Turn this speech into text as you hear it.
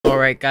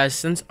Alright guys,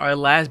 since our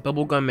last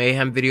Bubblegum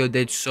Mayhem video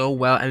did so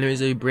well and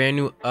there's a brand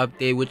new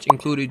update which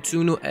included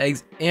 2 new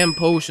eggs and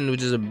potions,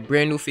 which is a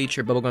brand new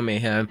feature Bubblegum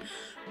Mayhem,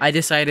 I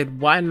decided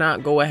why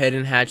not go ahead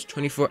and hatch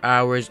 24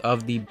 hours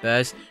of the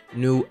best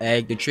new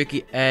egg, the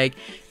tricky egg.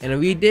 And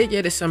we did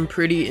get some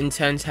pretty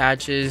intense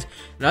hatches,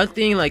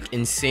 nothing like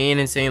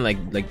insane like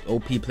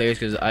OP players,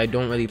 because I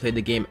don't really play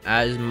the game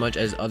as much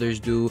as others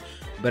do,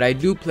 but I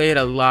do play it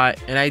a lot,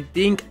 and I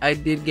think I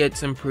did get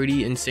some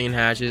pretty insane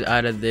hatches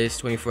out of this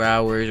 24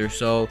 hours or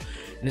so.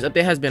 And this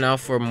update has been out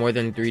for more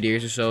than 3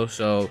 days or so,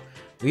 so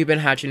we've been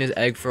hatching this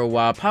egg for a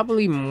while,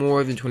 probably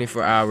more than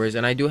 24 hours.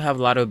 And I do have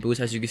a lot of boosts.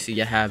 As you can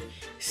see, I have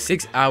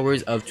 6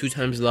 hours of 2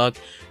 times luck,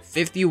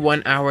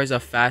 51 hours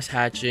of fast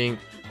hatching,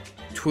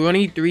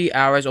 23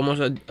 hours, almost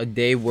a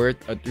day worth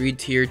a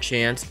 3-tier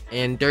chance,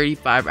 and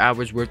 35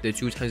 hours worth of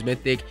 2 times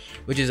mythic,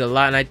 which is a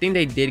lot. And I think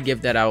they did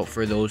give that out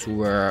for those who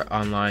were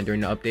online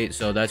during the update,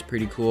 so that's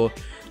pretty cool.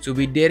 So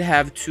we did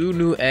have 2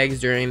 new eggs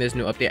during this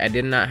new update. I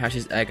did not hatch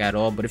this egg at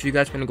all, but if you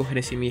guys want to go ahead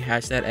and see me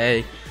hatch that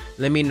egg,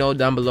 let me know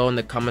down below in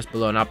the comments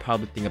below, and I'll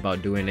probably think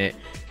about doing it.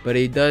 But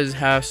it does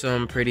have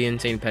some pretty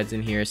insane pets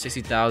in here,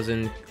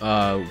 60,000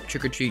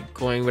 TrickOrTreat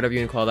coin, whatever you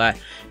can call that.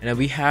 And then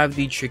we have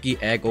the tricky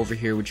egg over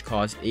here, which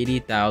costs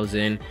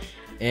 80,000.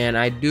 And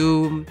I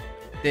do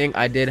think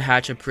I did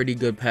hatch a pretty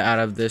good pet out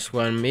of this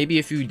one. Maybe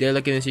if you did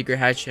look in the secret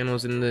hatch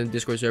channels in the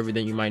Discord server,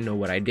 then you might know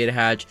what I did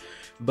hatch.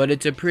 But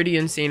it's a pretty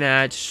insane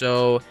hatch,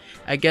 so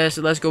I guess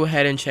let's go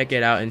ahead and check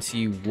it out and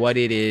see what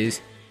it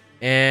is.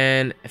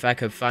 And if I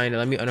could find it,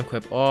 let me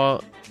unequip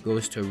all.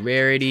 Goes to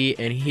rarity,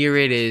 and here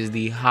it is,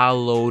 the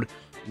Hallowed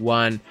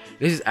one.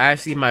 This is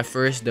actually my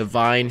first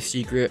divine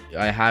secret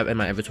I have in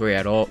my inventory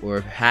at all,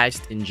 or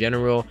hatched in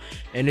general,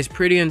 and it's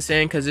pretty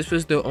insane because this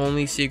was the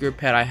only secret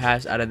pet I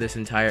hatched out of this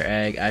entire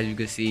egg. As you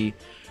can see,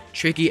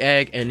 tricky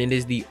egg, and it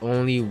is the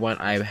only one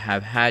I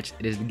have hatched.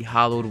 It is the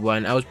Hallowed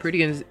one. I was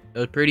pretty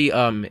what do you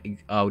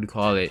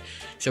call it,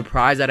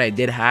 surprised that I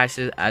did hatch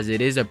it, as it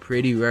is a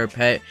pretty rare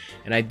pet,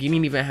 and I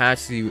didn't even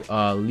hatch the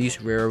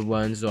least rare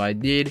one. So I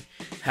did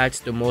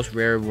hatch the most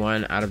rare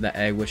one out of the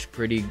egg, which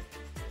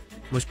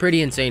was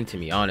pretty insane to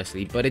me,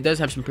 honestly. But it does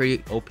have some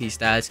pretty OP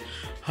stats: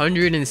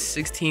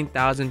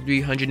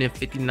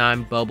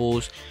 116,359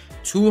 bubbles,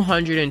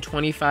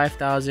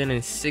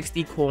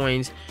 225,060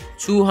 coins,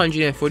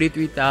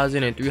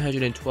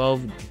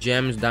 243,312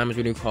 gems, diamonds,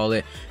 what do you call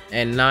it,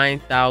 and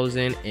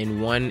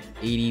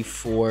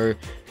 9,184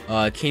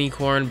 candy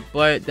corn.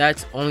 But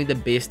that's only the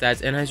base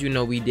stats, and as you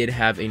know, we did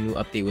have a new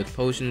update with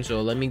potions.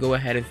 So let me go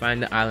ahead and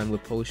find the island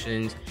with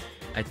potions.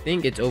 I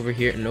think it's over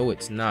here. No,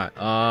 it's not.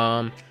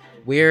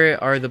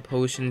 Where are the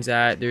potions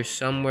at? They're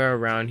somewhere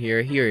around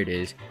here. Here it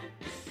is.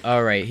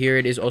 Alright, here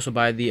it is, also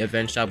by the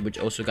event shop, which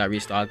also got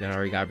restocked, and I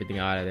already got everything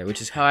out of there, which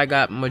is how I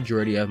got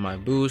majority of my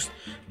boost.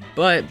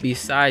 But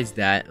besides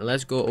that,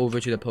 let's go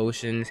over to the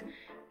potions.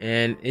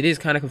 And it is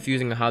kind of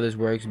confusing how this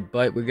works,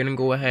 but we're gonna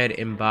go ahead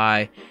and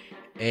buy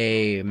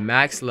a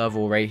max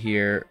level right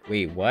here.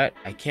 Wait, what?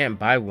 I can't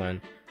buy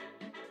one.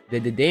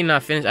 Did the day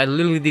not finish? I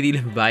literally didn't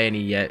even buy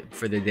any yet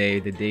for the day.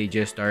 The day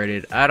just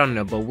started. I don't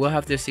know, but we'll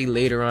have to see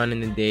later on in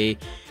the day.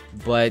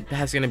 But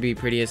that's gonna be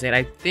pretty insane.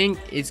 I think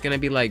it's gonna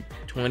be like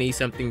 20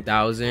 something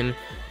thousand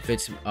if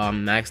it's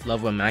max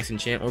level and max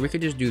enchant, or we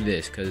could just do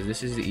this because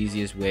this is the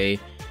easiest way.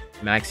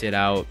 Max it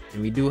out,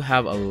 and we do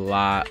have a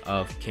lot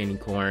of candy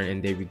corn,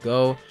 and there we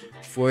go,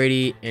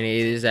 40, and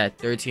it is at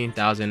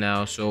 13,000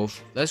 now. So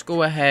let's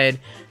go ahead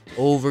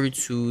over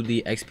to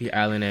the XP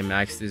island and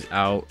max this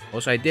out.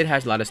 Also, I did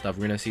hatch a lot of stuff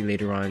we're gonna see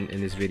later on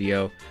in this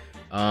video.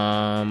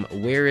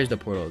 Where is the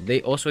portal?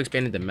 They also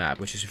expanded the map,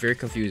 which is very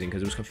confusing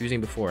because it was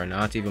confusing before, and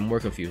now it's even more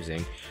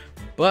confusing.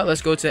 But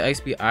let's go to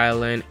XP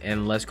island,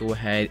 and let's go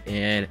ahead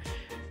and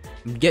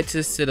get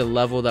to the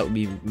level that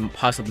we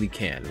possibly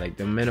can, like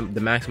the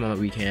maximum that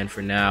we can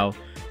for now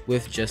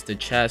with just the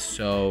chest.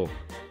 So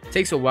it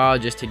takes a while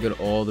just to get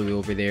all the way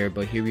over there,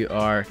 but here we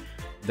are.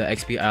 The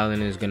XP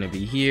island is gonna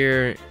be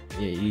here.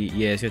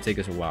 Yeah, it's gonna take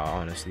us a while,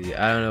 honestly.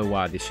 I don't know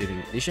why they should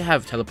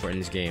have teleport in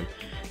this game.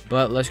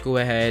 But let's go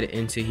ahead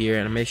into here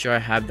and make sure I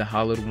have the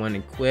Hallowed one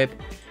equipped.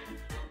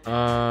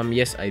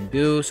 Yes, I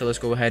do. So let's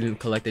go ahead and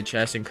collect the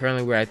chest, and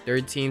currently we're at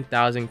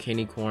 13,000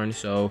 candy corn.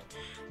 So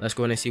let's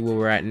go ahead and see where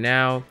we're at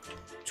now.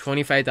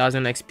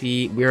 25,000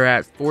 XP. We're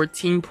at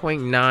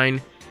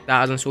 14.9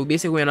 thousand, so we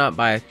basically went up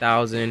by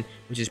 1,000,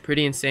 which is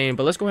pretty insane.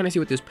 But let's go ahead and see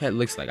what this pet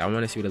looks like. I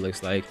want to see what it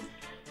looks like.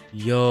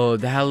 Yo,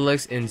 that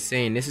looks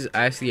insane. This is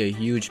actually a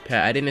huge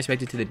pet. I didn't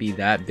expect it to be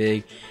that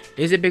big.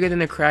 Is it bigger than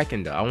the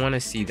Kraken though? I want to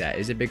see that.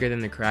 Is it bigger than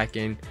the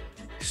Kraken?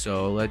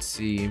 So let's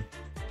see.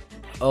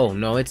 Oh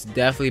no, it's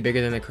definitely bigger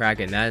than the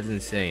Kraken. That is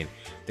insane.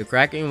 The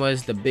Kraken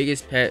was the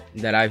biggest pet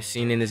that I've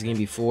seen in this game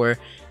before,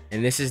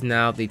 and this is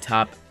now the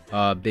top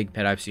big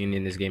pet I've seen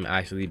in this game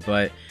actually.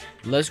 But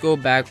let's go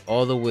back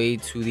all the way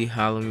to the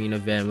Halloween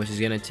event, which is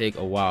gonna take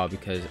a while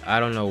because I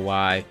don't know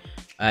why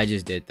I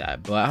just did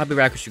that. But I'll be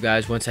back with you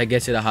guys once I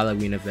get to the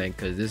Halloween event,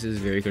 because this is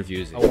very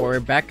confusing. We're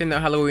back in the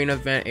Halloween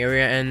event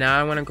area, and now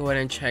I want to go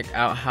ahead and check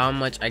out how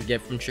much I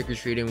get from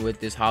trick-or-treating with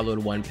this Hallowed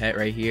one pet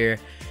right here.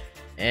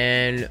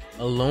 and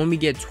alone we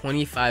get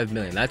 25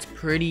 million. That's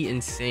pretty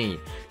insane.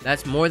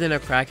 That's more than a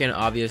Kraken,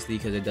 obviously,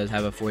 because it does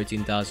have a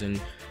 14,000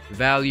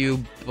 value,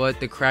 but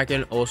the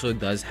Kraken also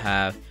does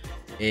have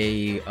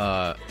a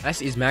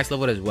actually is max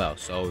leveled as well,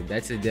 so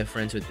that's the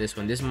difference with this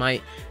one. This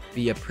might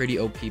be a pretty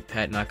OP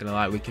pet, not gonna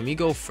lie. Wait, can we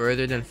go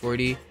further than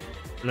 40?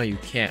 No, you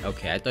can't.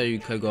 Okay, I thought you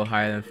could go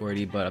higher than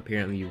 40, but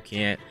apparently you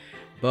can't.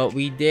 But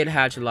we did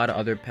hatch a lot of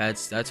other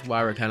pets. That's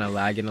why we're kind of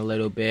lagging a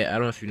little bit. I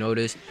don't know if you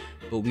noticed,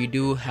 but we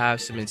do have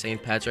some insane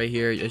pets right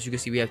here. As you can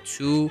see, we have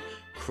 2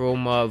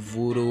 Chroma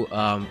Voodoo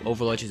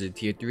Overlords at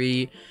tier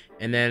 3.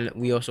 And then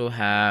we also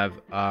have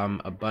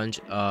a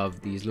bunch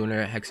of these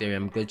Lunar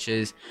Hexarium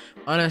glitches.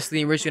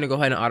 Honestly, we're just going to go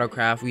ahead and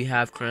autocraft. We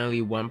have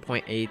currently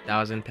 1.8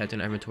 thousand pets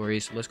in inventory.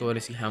 So let's go ahead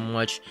and see how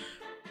much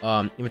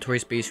inventory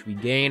space we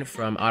gain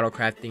from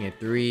autocrafting at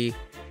 3,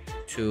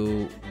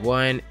 2,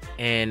 1,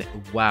 and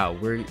wow,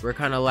 we're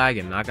kind of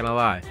lagging, not gonna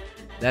lie.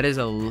 That is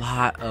a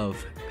lot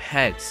of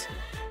pets.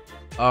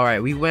 All right,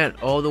 we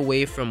went all the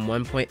way from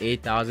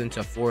 1.8 thousand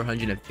to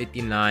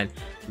 459.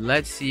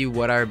 Let's see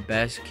what our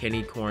best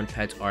candy corn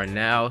pets are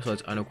now. So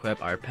let's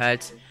unequip our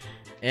pets,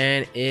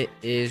 and it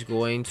is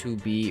going to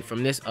be,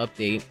 from this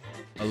update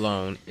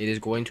alone, it is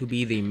going to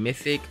be the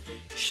mythic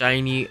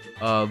shiny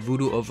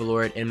Voodoo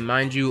Overlord. And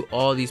mind you,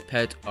 all these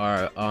pets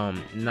are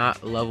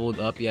not leveled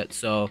up yet,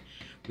 so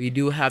we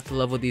do have to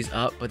level these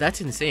up. But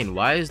that's insane.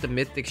 Why is the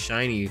mythic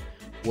shiny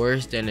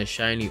worse than a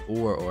shiny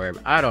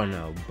orb? I don't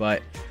know,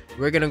 but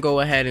we're gonna go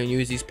ahead and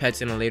use these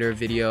pets in a later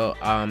video.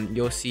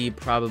 You'll see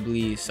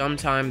probably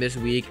sometime this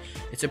week.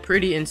 It's a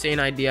pretty insane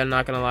idea, I'm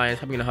not gonna lie. It's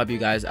probably gonna help you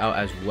guys out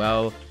as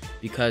well,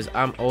 because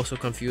I'm also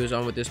confused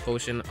on with this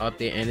potion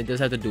update, and it does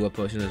have to do with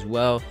potions as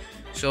well.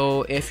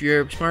 So if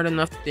you're smart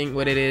enough to think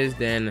what it is,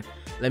 then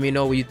let me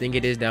know what you think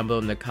it is down below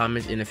in the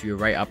comments. And if you're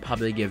right, I'll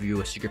probably give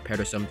you a secret pet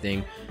or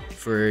something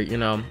for, you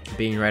know,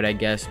 being right, I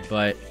guess.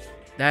 But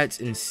that's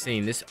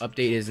insane. This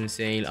update is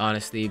insane,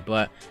 honestly.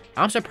 But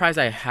I'm surprised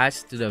I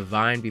hatched the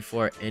divine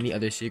before any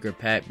other secret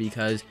pet,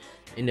 because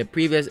in the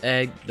previous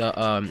egg, the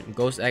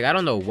ghost egg, I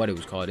don't know what it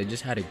was called, it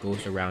just had a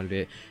ghost around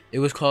it. It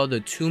was called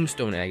the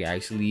tombstone egg,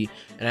 actually,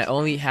 and I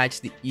only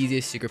hatched the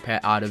easiest secret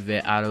pet out of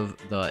it, out of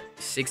the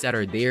 6 that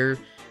are there.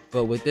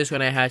 But with this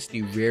one, I hatched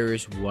the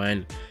rarest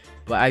one.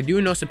 But I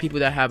do know some people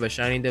that have a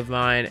shiny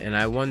divine, and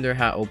I wonder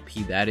how OP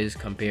that is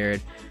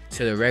compared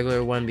to the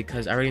regular one,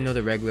 because I already know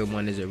the regular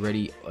one is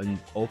already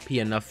OP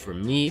enough for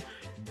me.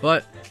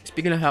 But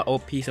speaking of how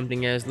OP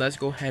something is, let's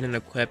go ahead and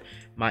equip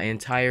my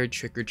entire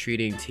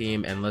trick-or-treating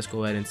team, and let's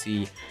go ahead and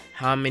see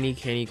how many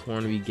candy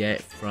corn we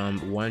get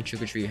from one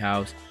trick-or-treat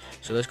house.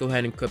 So let's go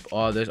ahead and equip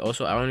all this.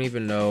 Also, I don't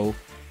even know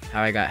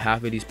how I got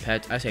half of these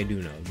pets. Actually, I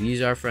do know.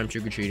 These are from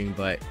trick-or-treating,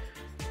 but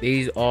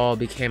these all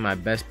became my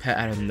best pet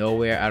out of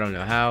nowhere. I don't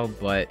know how,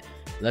 but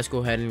let's go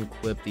ahead and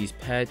equip these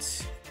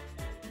pets,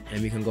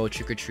 and we can go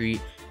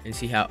trick-or-treat and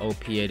see how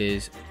OP it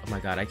is. Oh my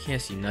god, I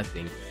can't see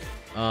nothing.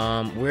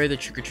 Where the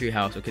trick-or-treat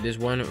house? Okay, there's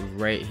one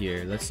right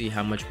here. Let's see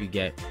how much we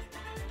get.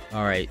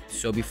 All right,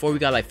 so before we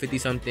got like 50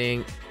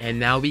 something, and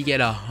now we get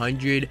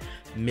 100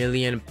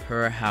 million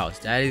per house.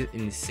 That is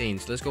insane.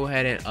 So let's go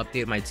ahead and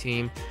update my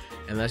team,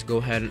 and let's go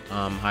ahead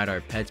and hide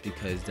our pets,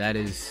 because that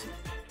is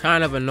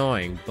kind of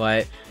annoying.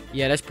 But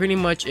yeah, that's pretty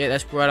much it.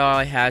 That's what all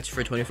I hatched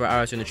for 24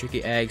 hours in the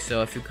tricky egg.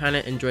 So if you kind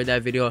of enjoyed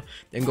that video,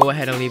 then go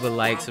ahead and leave a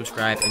like,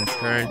 subscribe, and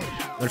turn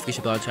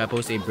notification bell to I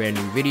post a brand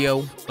new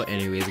video. But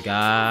anyways,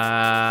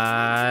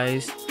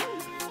 guys,